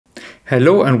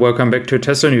Hello and welcome back to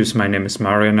Tesla News. My name is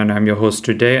Marian and I'm your host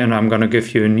today, and I'm going to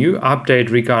give you a new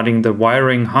update regarding the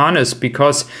wiring harness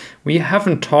because we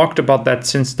haven't talked about that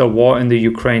since the war in the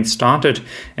Ukraine started,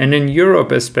 and in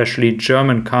Europe especially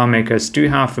German car makers do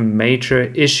have a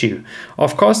major issue.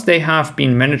 Of course they have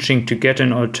been managing to get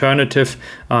an alternative,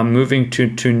 moving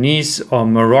to Tunis or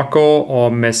Morocco, or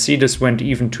Mercedes went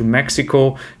even to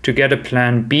Mexico to get a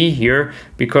plan B here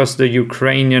because the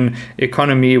Ukrainian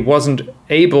economy wasn't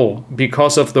able,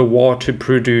 because of the war, to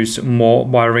produce more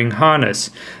wiring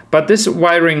harness. But this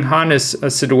wiring harness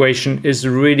situation is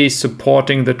really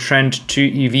supporting the trend to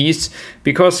EVs,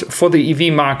 because for the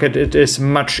EV market it is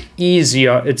much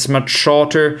easier, it's much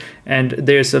shorter, and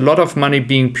there's a lot of money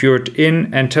being poured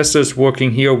in, and Tesla is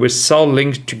working here with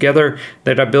CellLink together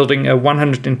that are building a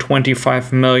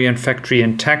 125 million factory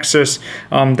in Texas.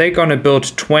 They're gonna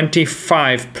build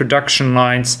 25 production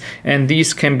lines, and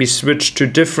these can be switched to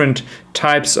different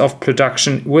types of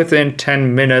production within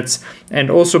 10 minutes. And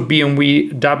also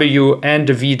BMW and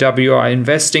VW are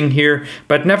investing here,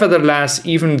 but nevertheless,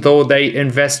 even though they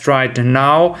invest right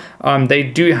now, they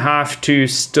do have to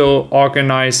still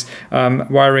organize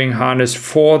wiring harness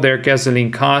for their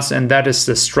gasoline cars, and that is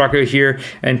the struggle here.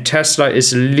 And Tesla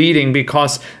is leading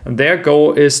because their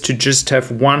goal is to just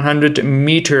have 100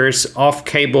 meters of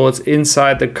cables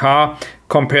inside the car,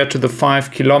 compared to the 5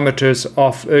 kilometers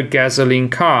of a gasoline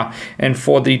car. And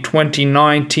for the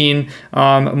 2019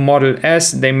 Model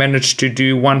S, they managed to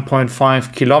do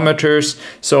 1.5 kilometers.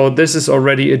 So this is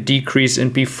already a decrease,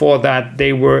 and before that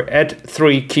they were at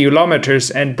 3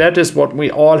 kilometers. And that is what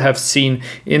we all have seen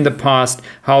in the past,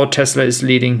 how Tesla is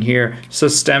leading here. So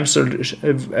stamps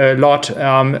a lot,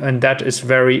 and that is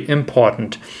very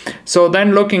important. So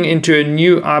then looking into a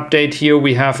new update here,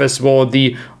 we have as well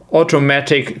the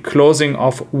automatic closing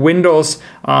of windows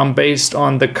based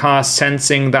on the car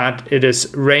sensing that it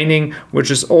is raining, which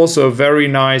is also a very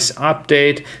nice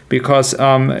update, because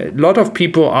a lot of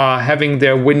people are having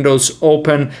their windows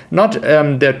open, not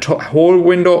their whole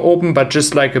window open, but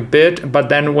just like a bit. But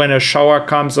then when a shower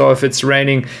comes, or if it's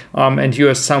raining and you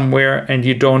are somewhere and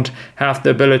you don't have the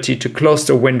ability to close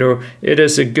the window, it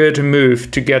is a good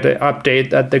move to get an update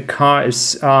that the car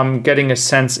is getting a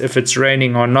sense if it's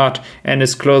raining or not, and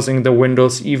is closing the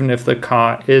windows even if the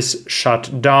car is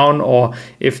shut down or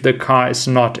if the car is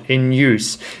not in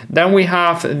use. Then we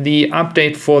have the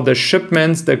update for the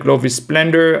shipments. The Glovis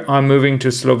Splendor are moving to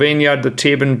Slovenia, the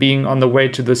Theban being on the way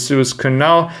to the Suez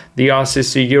Canal, the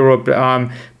RCC Europe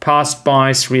passed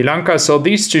by Sri Lanka. So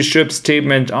these two ships,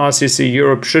 Theban and RCC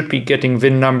Europe, should be getting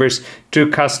VIN numbers to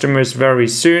customers very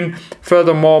soon.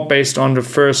 Furthermore, based on the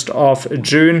 1st of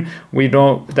June, we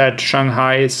know that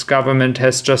Shanghai's government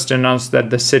has just announced that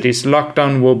the city's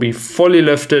lockdown will be fully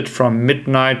lifted from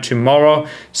midnight tomorrow.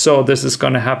 So this is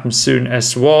going to happen soon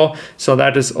as well. So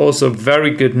that is also very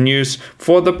good news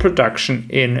for the production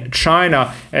in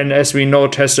China. And as we know,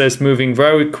 Tesla is moving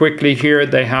very quickly here.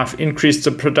 They have increased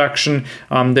the production.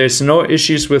 There's no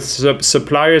issues with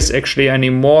suppliers actually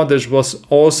anymore. This was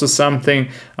also something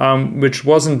which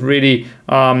wasn't really,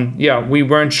 we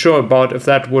weren't sure about if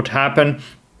that would happen.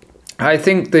 I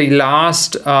think the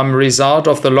last result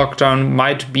of the lockdown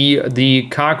might be the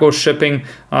cargo shipping,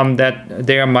 that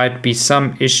there might be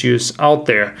some issues out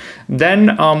there.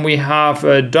 Then we have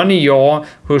Donny Yaw,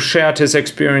 who shared his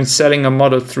experience selling a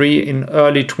Model 3 in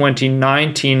early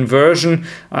 2019 version,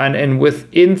 and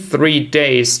within 3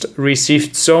 days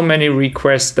received so many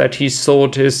requests that he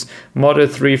sold his Model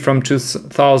 3 from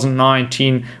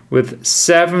 2019 with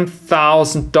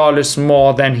 $7,000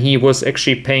 more than he was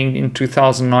actually paying in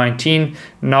 2019,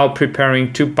 now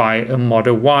preparing to buy a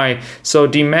Model Y. So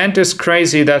demand is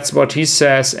crazy, that's what he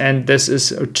says, and this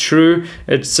is true.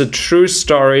 It's a true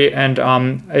story, and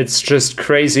it's just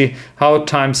crazy how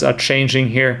times are changing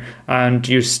here, and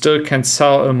you still can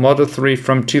sell a Model 3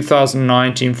 from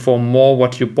 2019 for more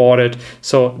what you bought it.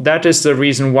 So that is the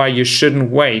reason why you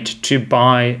shouldn't wait to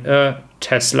buy a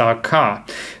Tesla car.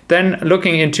 Then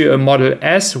looking into a Model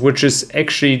S, which is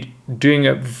actually doing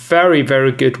a very,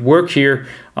 very good work here.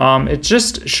 It's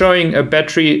just showing a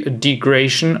battery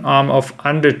degradation of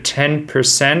under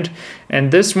 10%.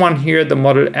 And this one here, the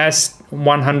Model S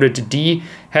 100D,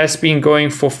 has been going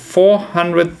for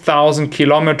 400,000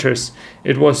 kilometers.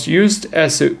 It was used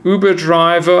as an Uber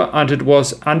driver until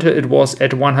it was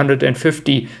at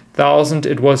 150,000.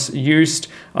 It was used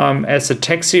as a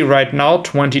taxi right now,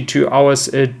 22 hours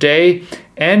a day.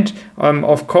 And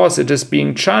of course, it is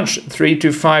being charged 3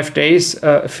 to 5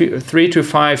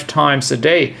 times a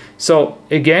day. So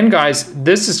again, guys,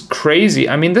 this is crazy.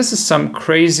 I mean, this is some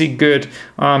crazy good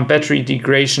battery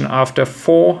degradation after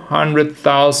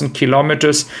 400,000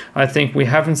 kilometers. years. I think we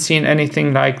haven't seen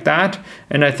anything like that,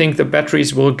 and I think the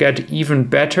batteries will get even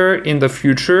better in the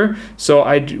future. So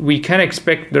we can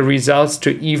expect the results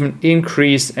to even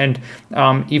increase and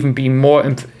even be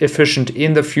more efficient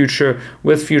in the future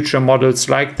with future models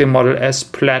like the Model S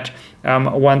Plaid,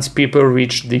 once people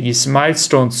reach these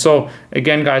milestones. So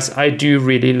again, guys, I do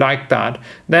really like that.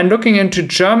 Then looking into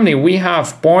Germany, we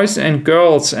have boys and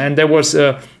girls, and there was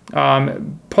a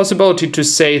possibility to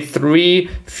say 3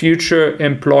 future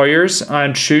employers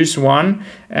and choose one.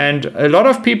 And a lot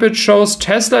of people chose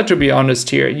Tesla, to be honest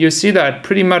here. You see that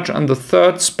pretty much on the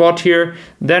 3rd spot here.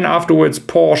 Then afterwards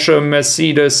Porsche,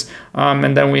 Mercedes,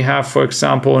 and then we have, for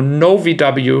example, no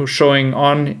VW showing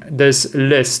on this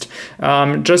list.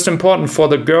 Just important for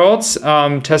the girls,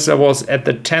 Tesla was at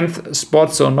the 10th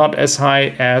spot, so not as high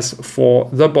as for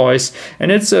the boys.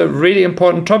 And it's a really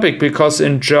important topic because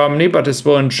in Germany, but as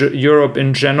well in Europe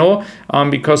in general,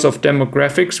 because of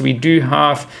demographics, we do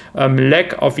have a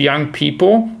lack of young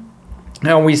people.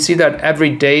 Now we see that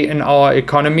every day in our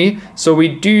economy. So we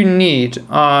do need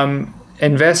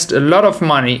invest a lot of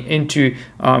money into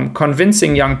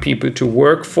convincing young people to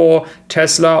work for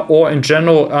Tesla, or in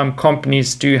general,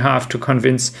 companies do have to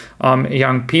convince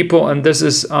young people, and this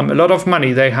is a lot of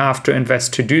money they have to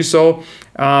invest to do so.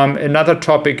 Another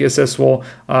topic is as well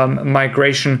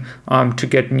migration to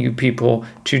get new people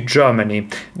to Germany.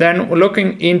 Then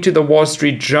looking into the Wall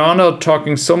Street Journal,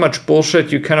 talking so much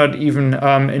bullshit you cannot even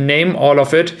name all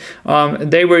of it.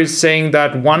 They were saying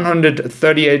that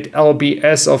 138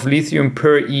 lbs of lithium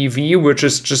per EV, which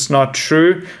is just not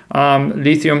true.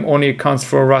 Lithium only accounts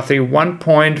for roughly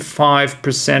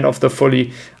 1.5% of the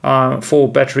full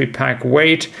battery pack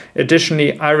weight.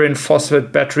 Additionally, iron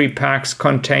phosphate battery packs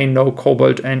contain no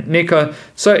cobalt and nickel.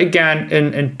 So again,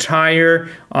 an entire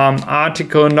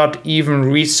article not even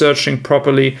researching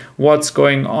properly what's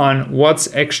going on,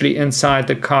 what's actually inside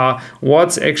the car,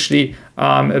 what's actually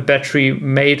a battery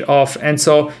made of. And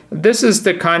so this is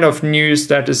the kind of news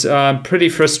that is pretty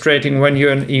frustrating when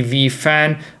you're an EV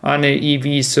fan and an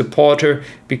EV supporter,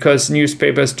 because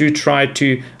newspapers do try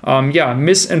to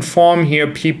misinform here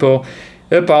people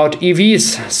about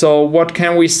EVs. So what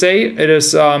can we say? It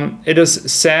is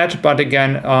sad, but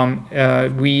again,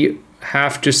 we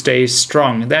have to stay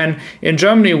strong. Then in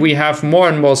Germany, we have more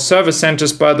and more service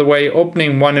centers, by the way,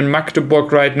 opening one in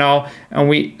Magdeburg right now. And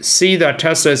we see that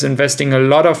Tesla is investing a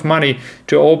lot of money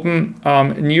to open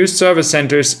new service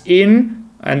centers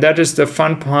and that is the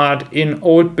fun part, in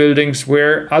old buildings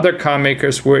where other car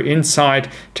makers were inside.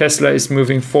 Tesla is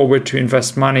moving forward to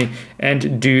invest money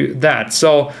and do that.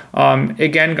 So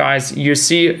again, guys, you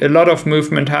see a lot of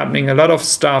movement happening, a lot of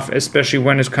stuff, especially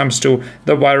when it comes to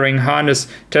the wiring harness.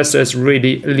 Tesla is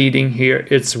really leading here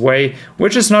its way,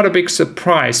 which is not a big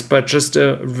surprise, but just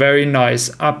a very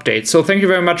nice update. So thank you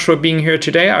very much for being here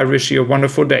today. I wish you a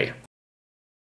wonderful day.